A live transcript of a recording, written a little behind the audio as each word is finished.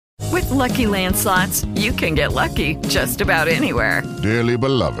Lucky Land Slots, you can get lucky just about anywhere. Dearly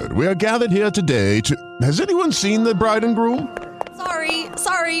beloved, we are gathered here today to... Has anyone seen the bride and groom?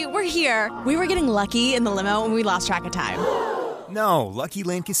 Sorry, we're here. We were getting lucky in the limo and we lost track of time. No, Lucky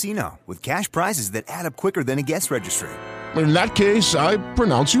Land Casino, with cash prizes that add up quicker than a guest registry. In that case, I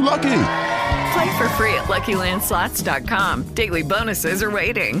pronounce you lucky. Play for free at LuckyLandSlots.com. Daily bonuses are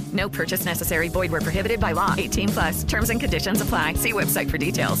waiting. No purchase necessary. Void where prohibited by law. 18+. Terms and conditions apply. See website for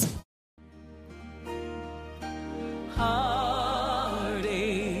details. Heartaches,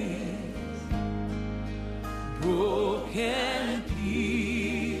 broken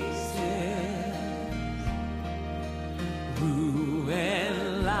pieces,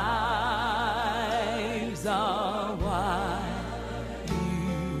 ruined lives are why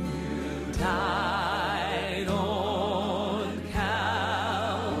you died on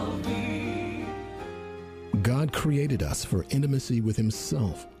Calvary. God created us for intimacy with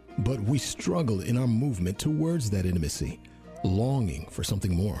Himself, but we struggle in our movement towards that intimacy, longing for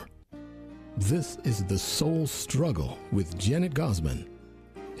something more. This is The Soul Struggle with Janet Gosman,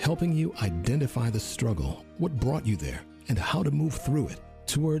 helping you identify the struggle, what brought you there, and how to move through it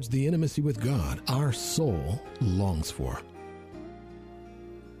towards the intimacy with God our soul longs for.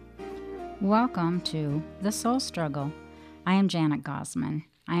 Welcome to The Soul Struggle. I am Janet Gosman.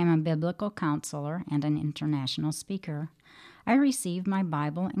 I am a biblical counselor and an international speaker. I received my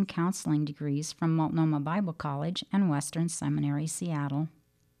Bible and counseling degrees from Multnomah Bible College and Western Seminary, Seattle.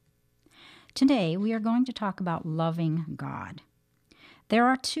 Today, we are going to talk about loving God. There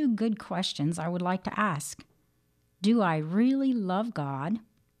are two good questions I would like to ask. Do I really love God?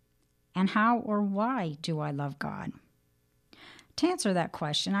 And how or why do I love God? To answer that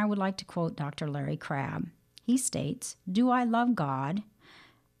question, I would like to quote Dr. Larry Crabb. He states, "Do I love God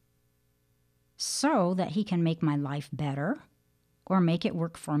so that He can make my life better or make it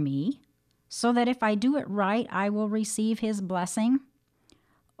work for me, so that if I do it right, I will receive His blessing?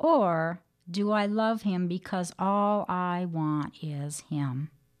 Or do I love Him because all I want is Him?"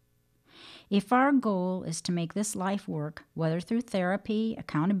 If our goal is to make this life work, whether through therapy,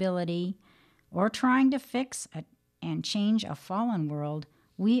 accountability, or trying to fix and change a fallen world,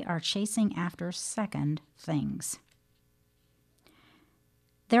 we are chasing after second things.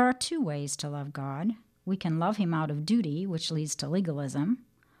 There are two ways to love God. We can love Him out of duty, which leads to legalism,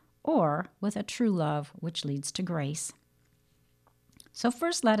 or with a true love, which leads to grace. So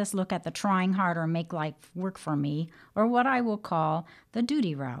first, let us look at the trying harder, make life work for me, or what I will call the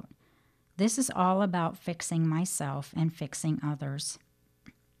duty route. This is all about fixing myself and fixing others.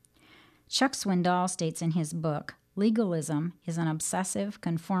 Chuck Swindoll states in his book, "Legalism is an obsessive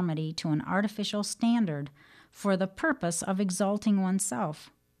conformity to an artificial standard for the purpose of exalting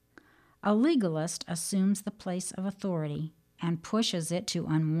oneself. A legalist assumes the place of authority and pushes it to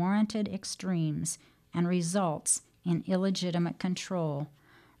unwarranted extremes and results in illegitimate control,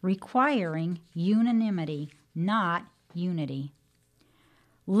 requiring unanimity, not unity.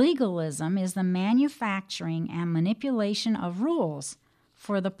 Legalism is the manufacturing and manipulation of rules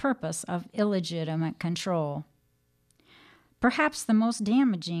for the purpose of illegitimate control. Perhaps the most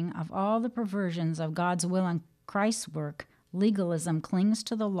damaging of all the perversions of God's will and Christ's work, legalism clings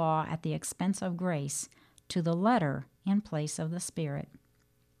to the law at the expense of grace, to the letter in place of the Spirit.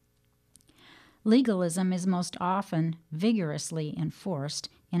 Legalism is most often vigorously enforced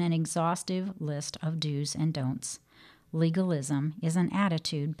in an exhaustive list of do's and don'ts. Legalism is an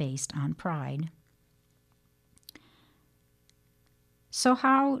attitude based on pride. So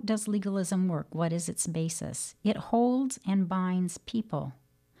how does legalism work? What is its basis? It holds and binds people.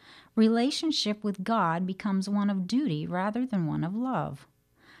 Relationship with God becomes one of duty rather than one of love.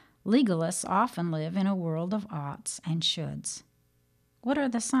 Legalists often live in a world of oughts and shoulds. What are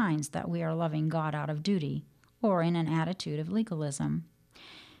the signs that we are loving God out of duty or in an attitude of legalism?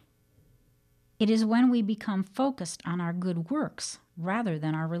 It is when we become focused on our good works rather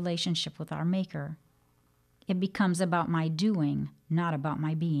than our relationship with our Maker. It becomes about my doing, not about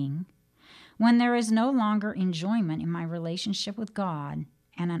my being. When there is no longer enjoyment in my relationship with God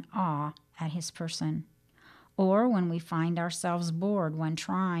and an awe at His person, or when we find ourselves bored when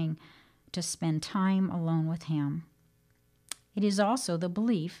trying to spend time alone with Him. It is also the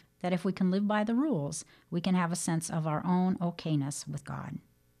belief that if we can live by the rules, we can have a sense of our own okayness with God.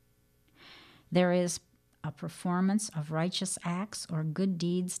 There is a performance of righteous acts or good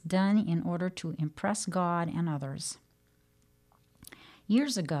deeds done in order to impress God and others.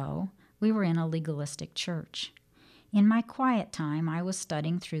 Years ago, we were in a legalistic church. In my quiet time, I was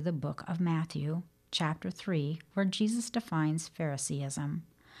studying through the book of Matthew, chapter 3, where Jesus defines Phariseeism.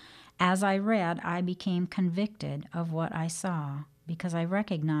 As I read, I became convicted of what I saw. because I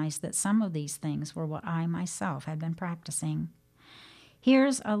recognized that some of these things were what I myself had been practicing.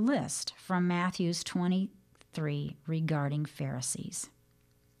 Here's a list from Matthew 23 regarding Pharisees.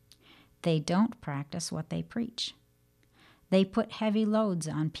 They don't practice what they preach. They put heavy loads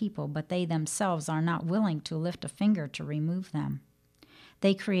on people, but they themselves are not willing to lift a finger to remove them.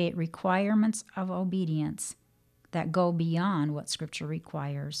 They create requirements of obedience that go beyond what Scripture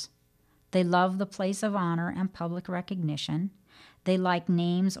requires. They love the place of honor and public recognition. They like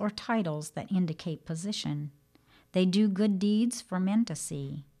names or titles that indicate position. They do good deeds for men to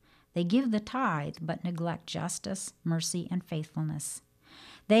see. They give the tithe but neglect justice, mercy, and faithfulness.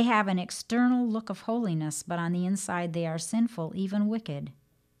 They have an external look of holiness, but on the inside they are sinful, even wicked.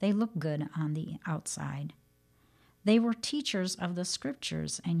 They look good on the outside. They were teachers of the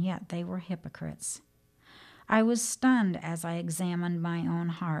Scriptures, and yet they were hypocrites. I was stunned as I examined my own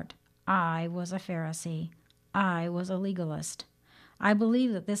heart. I was a Pharisee. I was a legalist. I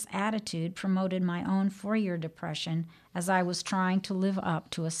believe that this attitude promoted my own 4-year depression as I was trying to live up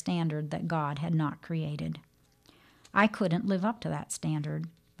to a standard that God had not created. I couldn't live up to that standard,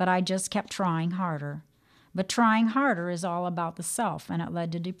 but I just kept trying harder. But trying harder is all about the self, and it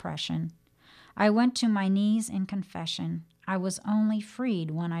led to depression. I went to my knees in confession. I was only freed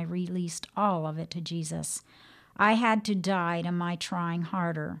when I released all of it to Jesus. I had to die to my trying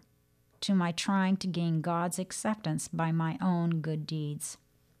harder, to my trying to gain God's acceptance by my own good deeds.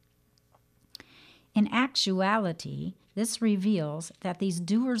 In actuality, this reveals that these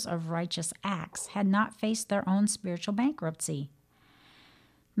doers of righteous acts had not faced their own spiritual bankruptcy.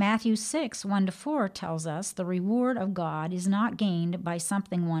 Matthew 6, 1-4 tells us the reward of God is not gained by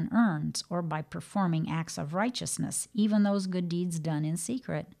something one earns or by performing acts of righteousness, even those good deeds done in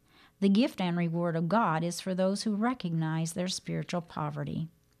secret. The gift and reward of God is for those who recognize their spiritual poverty.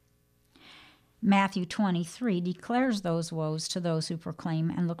 Matthew 23 declares those woes to those who proclaim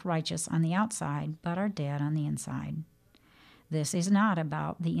and look righteous on the outside, but are dead on the inside. This is not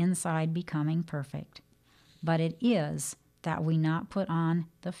about the inside becoming perfect, but it is that we not put on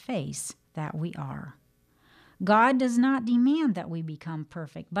the face that we are. God does not demand that we become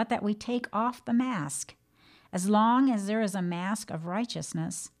perfect, but that we take off the mask. As long as there is a mask of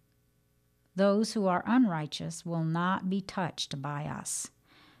righteousness, those who are unrighteous will not be touched by us.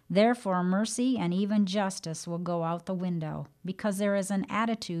 Therefore, mercy and even justice will go out the window, because there is an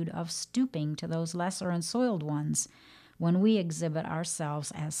attitude of stooping to those lesser and soiled ones when we exhibit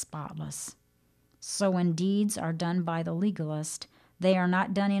ourselves as spotless. So when deeds are done by the legalist, they are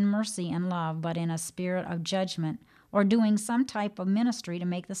not done in mercy and love, but in a spirit of judgment, or doing some type of ministry to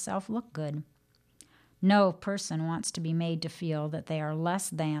make the self look good. No person wants to be made to feel that they are less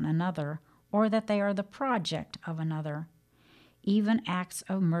than another, or that they are the project of another. Even acts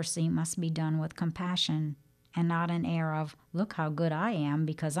of mercy must be done with compassion, and not an air of, look how good I am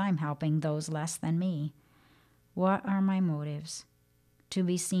because I'm helping those less than me. What are my motives? To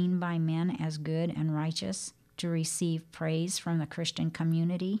be seen by men as good and righteous, to receive praise from the Christian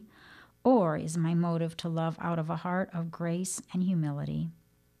community, or is my motive to love out of a heart of grace and humility?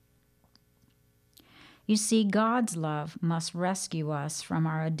 You see, God's love must rescue us from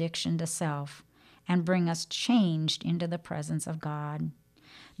our addiction to self and bring us changed into the presence of God.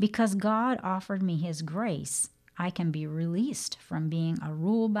 Because God offered me His grace, I can be released from being a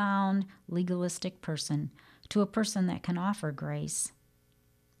rule-bound, legalistic person to a person that can offer grace.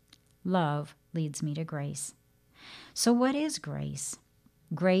 Love leads me to grace. So what is grace?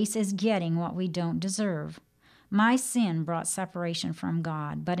 Grace is getting what we don't deserve. My sin brought separation from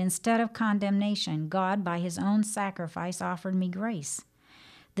God, but instead of condemnation, God, by His own sacrifice, offered me grace.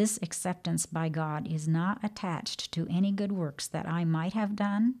 This acceptance by God is not attached to any good works that I might have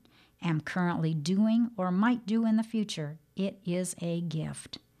done, am currently doing, or might do in the future. It is a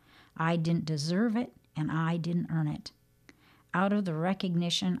gift. I didn't deserve it, and I didn't earn it. Out of the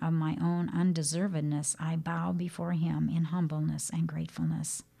recognition of my own undeservedness, I bow before Him in humbleness and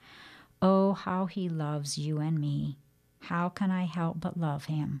gratefulness. Oh, how He loves you and me. How can I help but love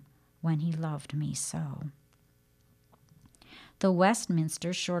Him when He loved me so? The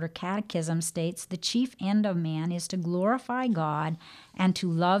Westminster Shorter Catechism states the chief end of man is to glorify God and to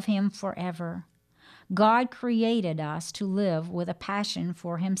love Him forever. God created us to live with a passion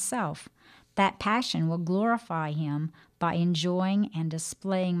for Himself. That passion will glorify Him by enjoying and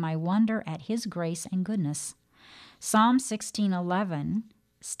displaying my wonder at His grace and goodness. Psalm 16:11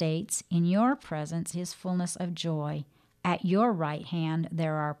 states, "In your presence is fullness of joy. At your right hand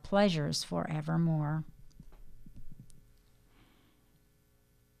there are pleasures forevermore."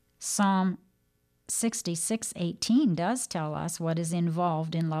 Psalm 66:18 does tell us what is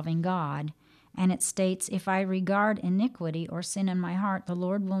involved in loving God, And it states, if I regard iniquity or sin in my heart, the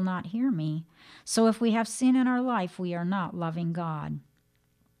Lord will not hear me. So if we have sin in our life, we are not loving God.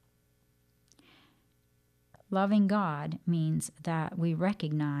 Loving God means that we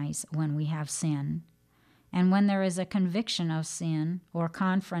recognize when we have sin. And when there is a conviction of sin or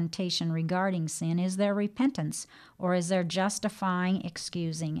confrontation regarding sin, is there repentance or is there justifying,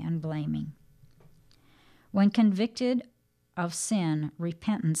 excusing, and blaming? When convicted of sin,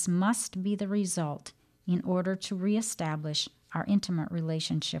 repentance must be the result in order to reestablish our intimate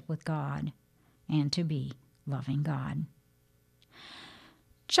relationship with God and to be loving God.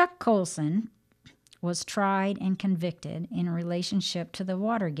 Chuck Colson was tried and convicted in relationship to the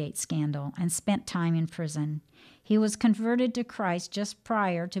Watergate scandal and spent time in prison. He was converted to Christ just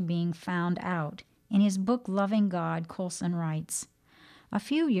prior to being found out. In his book, Loving God, Colson writes, a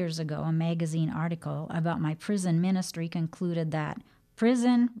few years ago, a magazine article about my prison ministry concluded that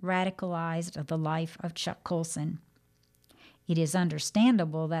prison radicalized the life of Chuck Colson. It is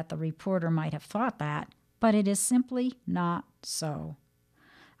understandable that the reporter might have thought that, but it is simply not so.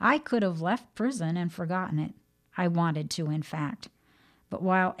 I could have left prison and forgotten it. I wanted to, in fact. But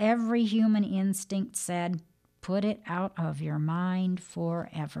while every human instinct said, put it out of your mind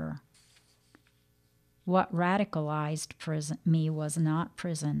forever. What radicalized me was not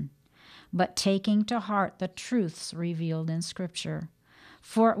prison, but taking to heart the truths revealed in Scripture.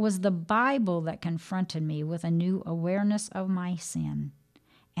 For it was the Bible that confronted me with a new awareness of my sin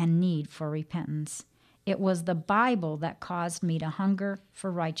and need for repentance. It was the Bible that caused me to hunger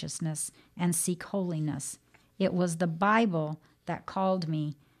for righteousness and seek holiness. It was the Bible that called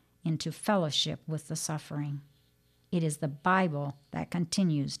me into fellowship with the suffering. It is the Bible that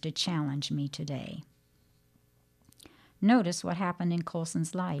continues to challenge me today. Notice what happened in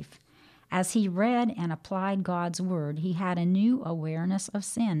Colson's life. As he read and applied God's Word, he had a new awareness of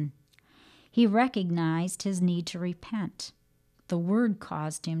sin. He recognized his need to repent. The Word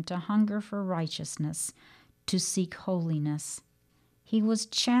caused him to hunger for righteousness, to seek holiness. He was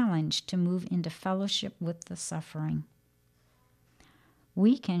challenged to move into fellowship with the suffering.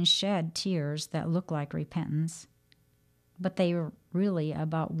 We can shed tears that look like repentance, but they are really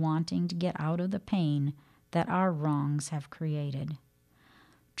about wanting to get out of the pain that our wrongs have created.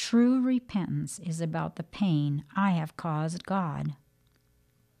 True repentance is about the pain I have caused God.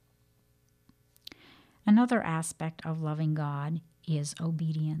 Another aspect of loving God is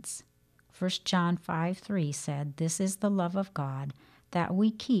obedience. 1 John 5:3 said, "This is the love of God, that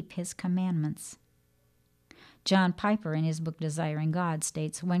we keep His commandments." John Piper, in his book Desiring God,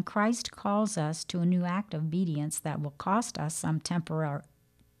 states, when Christ calls us to a new act of obedience that will cost us some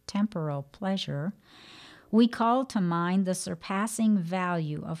temporal pleasure, we call to mind the surpassing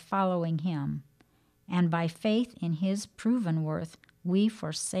value of following Him, and by faith in His proven worth, we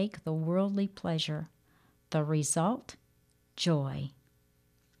forsake the worldly pleasure. The result? Joy.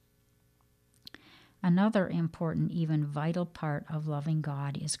 Another important, even vital part of loving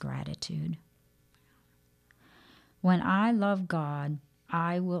God is gratitude. When I love God,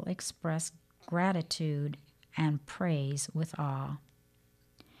 I will express gratitude and praise with awe.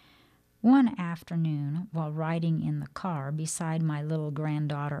 One afternoon, while riding in the car beside my little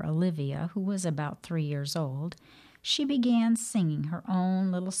granddaughter Olivia, who was about 3 years old, she began singing her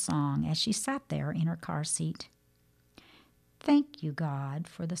own little song as she sat there in her car seat. Thank you, God,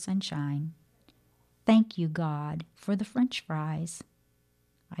 for the sunshine. Thank you, God, for the French fries.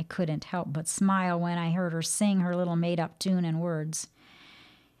 I couldn't help but smile when I heard her sing her little made-up tune and words.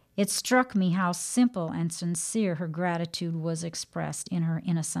 It struck me how simple and sincere her gratitude was expressed in her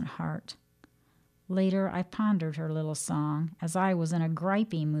innocent heart. Later, I pondered her little song as I was in a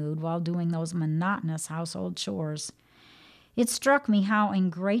gripey mood while doing those monotonous household chores. It struck me how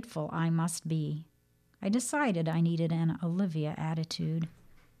ungrateful I must be. I decided I needed an Olivia attitude.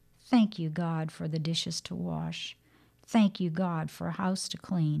 Thank you, God, for the dishes to wash. Thank you, God, for a house to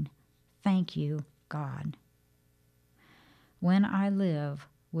clean. Thank you, God. When I live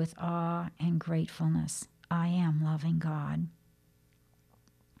with awe and gratefulness, I am loving God.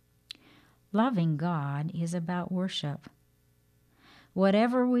 Loving God is about worship.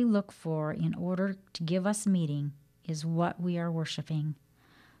 Whatever we look for in order to give us meaning is what we are worshiping.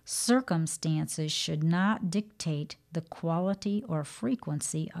 Circumstances should not dictate the quality or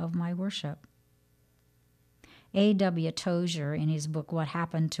frequency of my worship. A.W. Tozier, in his book What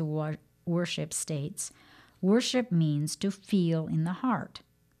Happened to Worship, states, worship means to feel in the heart.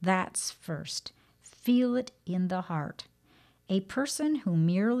 That's first. Feel it in the heart. A person who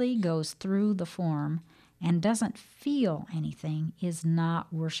merely goes through the form and doesn't feel anything is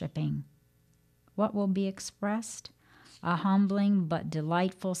not worshiping. What will be expressed? a humbling but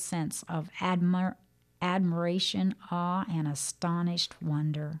delightful sense of admiration, awe, and astonished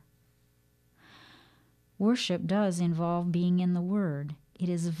wonder. Worship does involve being in the Word. It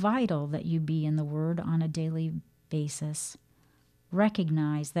is vital that you be in the Word on a daily basis.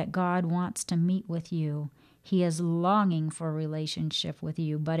 Recognize that God wants to meet with you. He is longing for a relationship with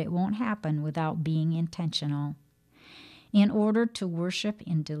you, but it won't happen without being intentional. In order to worship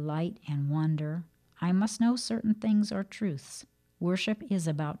in delight and wonder, I must know certain things are truths. Worship is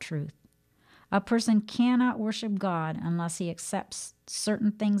about truth. A person cannot worship God unless he accepts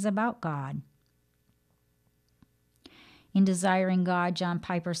certain things about God. In Desiring God, John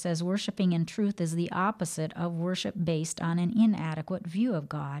Piper says, worshiping in truth is the opposite of worship based on an inadequate view of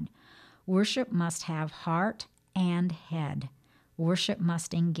God. Worship must have heart and head. Worship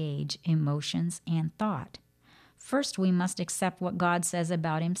must engage emotions and thought. First, we must accept what God says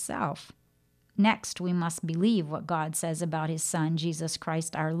about himself. Next, we must believe what God says about his Son, Jesus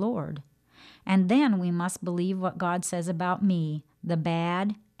Christ our Lord. And then we must believe what God says about me, the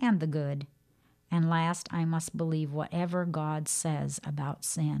bad and the good. And last, I must believe whatever God says about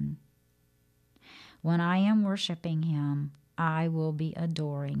sin. When I am worshiping him, I will be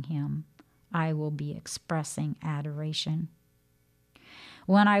adoring him. I will be expressing adoration.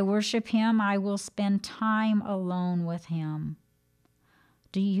 When I worship him, I will spend time alone with him.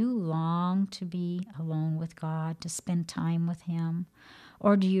 Do you long to be alone with God, to spend time with him?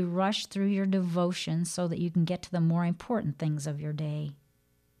 Or do you rush through your devotions so that you can get to the more important things of your day?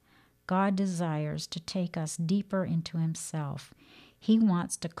 God desires to take us deeper into himself. He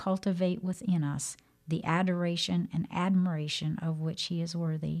wants to cultivate within us the adoration and admiration of which he is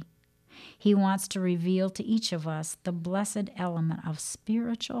worthy. He wants to reveal to each of us the blessed element of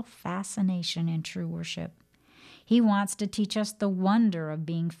spiritual fascination in true worship. He wants to teach us the wonder of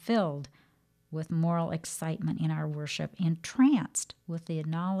being filled with moral excitement in our worship, entranced with the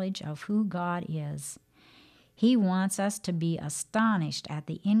knowledge of who God is. He wants us to be astonished at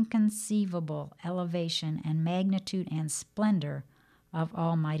the inconceivable elevation and magnitude and splendor of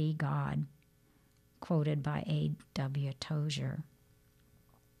Almighty God. Quoted by A.W. Tozier.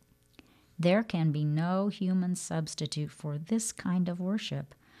 There can be no human substitute for this kind of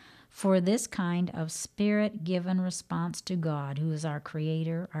worship, for this kind of spirit-given response to God, who is our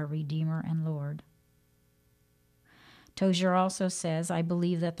Creator, our Redeemer, and Lord. Tozier also says, I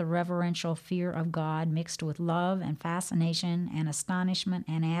believe that the reverential fear of God mixed with love and fascination and astonishment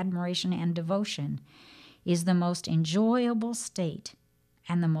and admiration and devotion is the most enjoyable state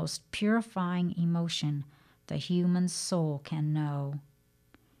and the most purifying emotion the human soul can know.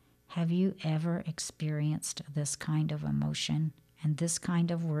 Have you ever experienced this kind of emotion and this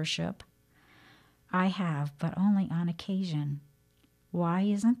kind of worship? I have, but only on occasion. Why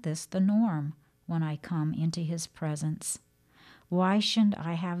isn't this the norm when I come into his presence? Why shouldn't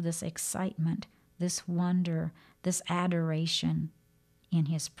I have this excitement, this wonder, this adoration in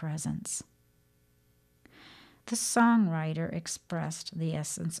his presence? The songwriter expressed the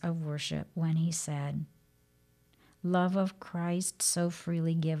essence of worship when he said, love of Christ so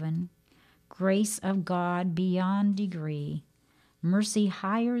freely given, grace of God beyond degree, mercy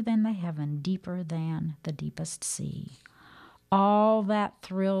higher than the heaven, deeper than the deepest sea. All that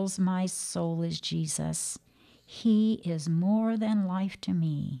thrills my soul is Jesus. He is more than life to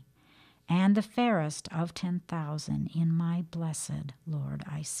me, and the fairest of 10,000 in my blessed Lord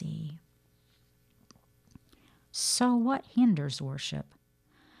I see. So what hinders worship?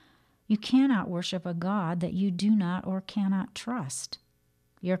 You cannot worship a God that you do not or cannot trust.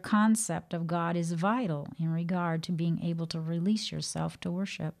 Your concept of God is vital in regard to being able to release yourself to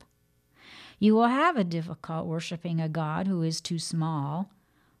worship. You will have a difficult worshiping a God who is too small,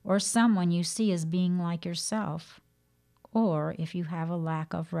 or someone you see as being like yourself, or if you have a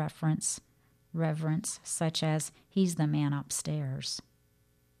lack of reverence, such as he's the man upstairs.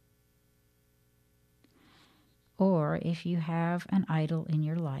 Or if you have an idol in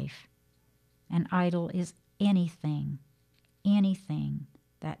your life. An idol is anything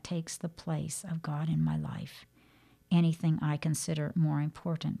that takes the place of God in my life, anything I consider more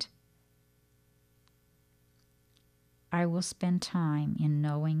important. I will spend time in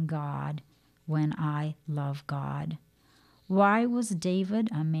knowing God when I love God. Why was David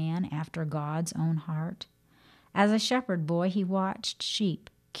a man after God's own heart? As a shepherd boy, he watched sheep,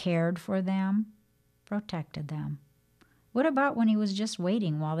 cared for them, protected them. What about when he was just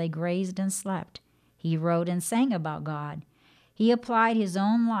waiting while they grazed and slept? He wrote and sang about God. He applied his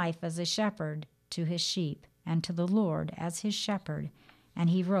own life as a shepherd to his sheep and to the Lord as his shepherd, and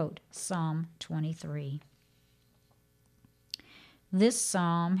he wrote Psalm 23. This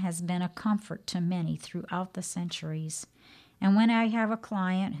psalm has been a comfort to many throughout the centuries, and when I have a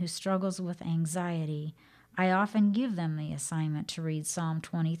client who struggles with anxiety, I often give them the assignment to read Psalm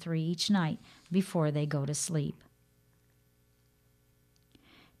 23 each night before they go to sleep.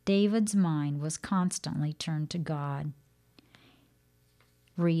 David's mind was constantly turned to God.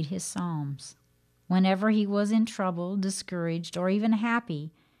 Read his Psalms. Whenever he was in trouble, discouraged, or even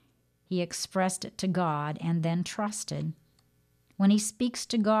happy, he expressed it to God and then trusted. When he speaks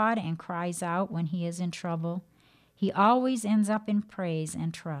to God and cries out when he is in trouble, he always ends up in praise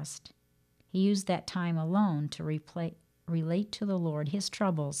and trust. He used that time alone to relate to the Lord his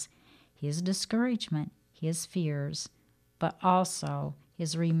troubles, his discouragement, his fears, but also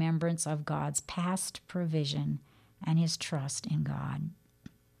his remembrance of God's past provision and his trust in God.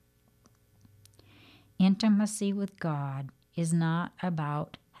 Intimacy with God is not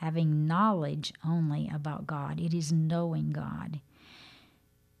about having knowledge only about God. It is knowing God.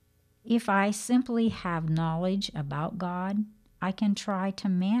 If I simply have knowledge about God, I can try to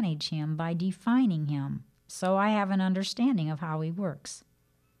manage him by defining him, so I have an understanding of how he works.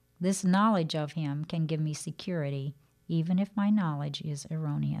 This knowledge of him can give me security, even if my knowledge is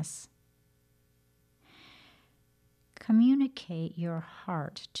erroneous. Communicate your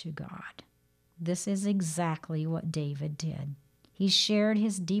heart to God. This is exactly what David did. He shared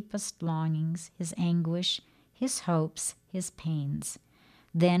his deepest longings, his anguish, his hopes, his pains.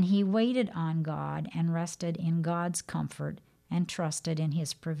 Then he waited on God and rested in God's comfort and trusted in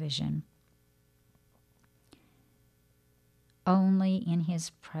his provision. Only in his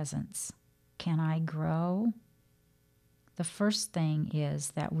presence can I grow. The first thing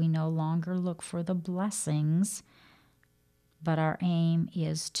is that we no longer look for the blessings, but our aim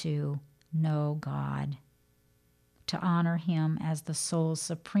is to know God, to honor him as the soul's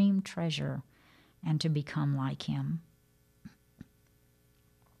supreme treasure, and to become like him.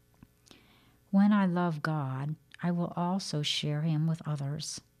 When I love God, I will also share him with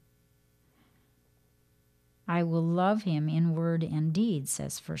others. I will love him in word and deed,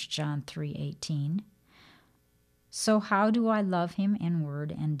 says 1 John 3:18. So how do I love him in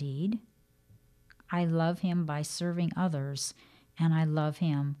word and deed? I love him by serving others, and I love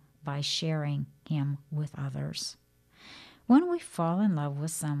him by sharing him with others. When we fall in love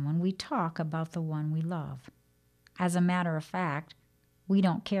with someone, we talk about the one we love. As a matter of fact, we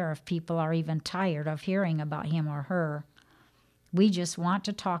don't care if people are even tired of hearing about him or her. We just want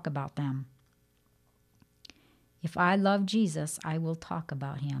to talk about them. If I love Jesus, I will talk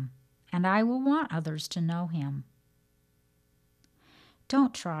about him, and I will want others to know him.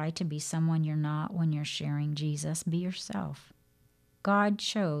 Don't try to be someone you're not when you're sharing Jesus. Be yourself. God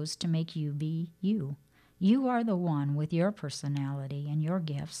chose to make you be you. You are the one with your personality and your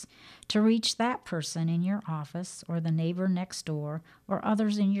gifts to reach that person in your office or the neighbor next door or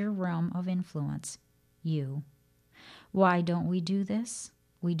others in your realm of influence. You. Why don't we do this?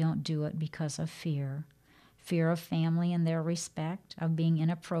 We don't do it because of fear. Fear of family and their respect, of being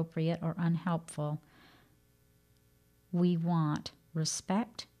inappropriate or unhelpful. We want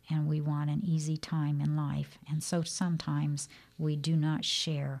respect and we want an easy time in life, and so sometimes we do not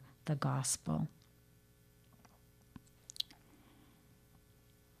share the gospel.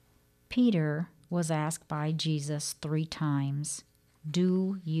 Peter was asked by Jesus 3 times,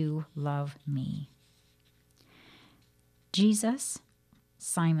 "Do you love me?" Jesus,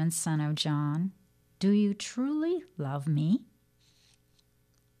 Simon, son of John, do you truly love me?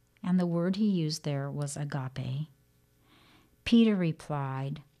 And the word he used there was agape. Peter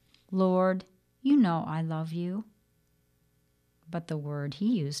replied, "Lord, you know I love you." But the word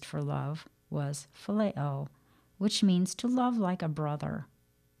he used for love was phileo, which means to love like a brother.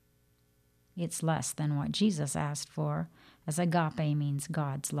 It's less than what Jesus asked for, as agape means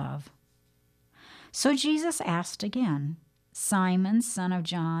God's love. So Jesus asked again, "Simon, son of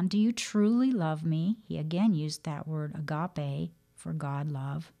John, do you truly love me?" He again used that word agape for God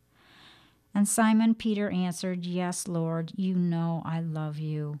love. And Simon Peter answered, "Yes, Lord, you know I love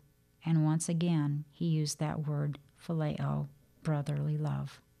you." And once again, he used that word phileo, brotherly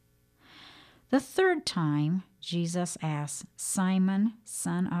love. The third time, Jesus asked, "Simon,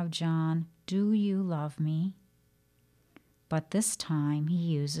 son of John, do you love me?" But this time he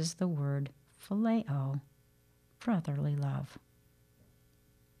uses the word phileo, brotherly love.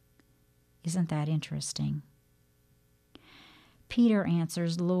 Isn't that interesting? Peter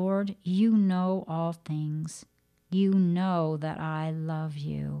answers, "Lord, you know all things. You know that I love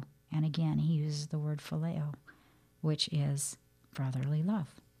you." And again, he uses the word phileo, which is brotherly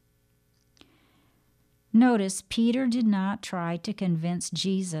love. Notice Peter did not try to convince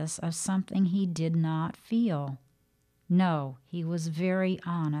Jesus of something he did not feel. No, he was very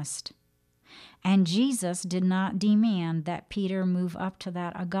honest. And Jesus did not demand that Peter move up to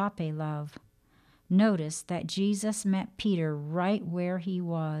that agape love. Notice that Jesus met Peter right where he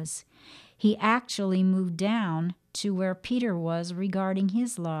was. He actually moved down to where Peter was regarding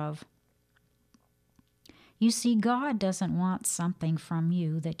his love. You see, God doesn't want something from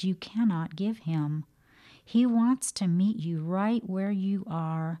you that you cannot give him. He wants to meet you right where you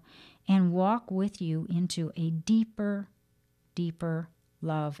are and walk with you into a deeper, deeper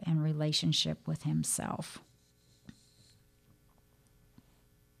love and relationship with himself.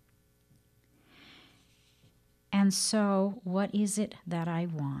 And so, what is it that I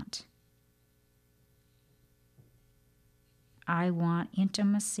want? I want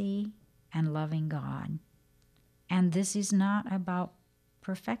intimacy and loving God. And this is not about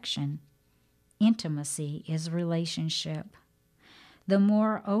perfection. Intimacy is relationship. The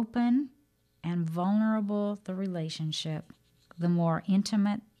more open and vulnerable the relationship, the more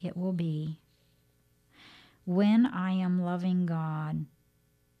intimate it will be. When I am loving God,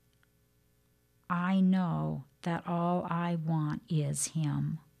 I know that all I want is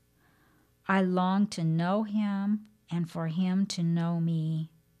him. I long to know him and for him to know me.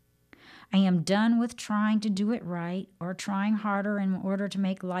 I am done with trying to do it right or trying harder in order to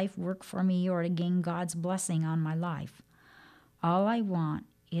make life work for me or to gain God's blessing on my life. All I want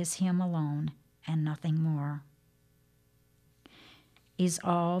is him alone and nothing more. Is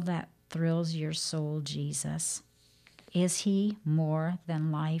all that thrills your soul Jesus? Is he more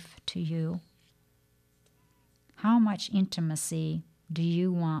than life to you? How much intimacy do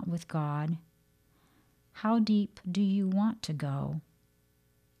you want with God? How deep do you want to go?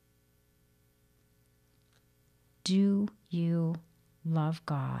 Do you love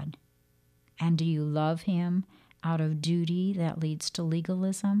God? And do you love him out of duty that leads to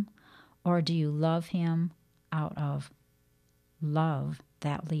legalism? Or do you love him out of love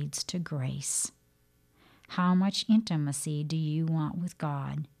that leads to grace? How much intimacy do you want with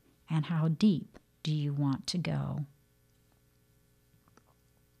God? And how deep do you want to go?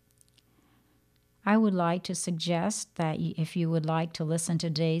 I would like to suggest that if you would like to listen to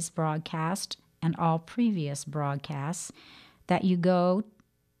today's broadcast and all previous broadcasts, that you go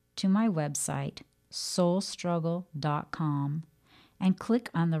to my website, soulstruggle.com, and click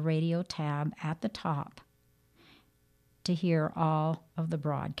on the radio tab at the top to hear all of the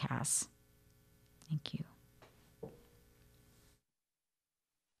broadcasts. Thank you.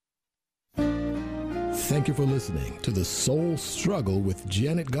 Thank you for listening to The Soul Struggle with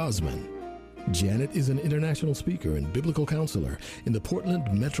Janet Gosman. Janet is an international speaker and biblical counselor in the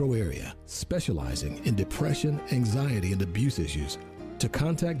Portland metro area, specializing in depression, anxiety, and abuse issues. To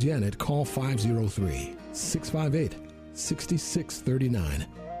contact Janet, call 503-658-6639.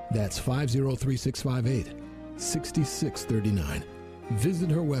 That's 503-658-6639.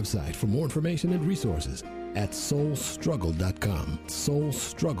 Visit her website for more information and resources at soulstruggle.com.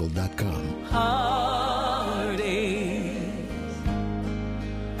 Soulstruggle.com. Heartaches,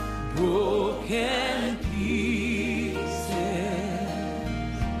 broken pieces,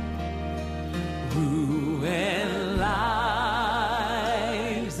 ruined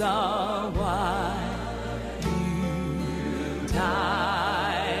lives are why you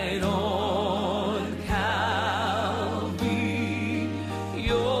died on Calvary.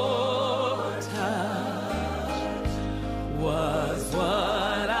 Your touch was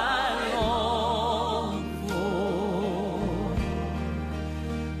what I longed for.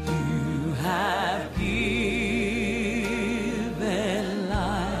 You have given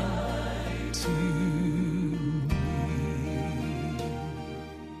life to me.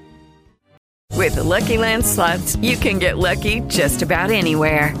 With the Lucky Land Slots, you can get lucky just about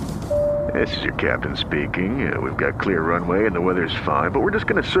anywhere. This is your captain speaking. We've got clear runway and the weather's fine, but we're just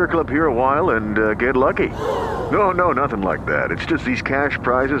going to circle up here a while and get lucky. No, nothing like that. It's just these cash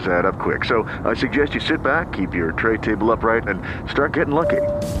prizes add up quick. So I suggest you sit back, keep your tray table upright, and start getting lucky.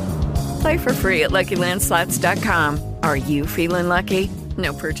 Play for free at LuckyLandSlots.com. Are you feeling lucky?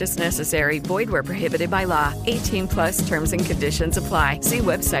 No purchase necessary. Void where prohibited by law. 18+ terms and conditions apply. See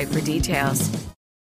website for details.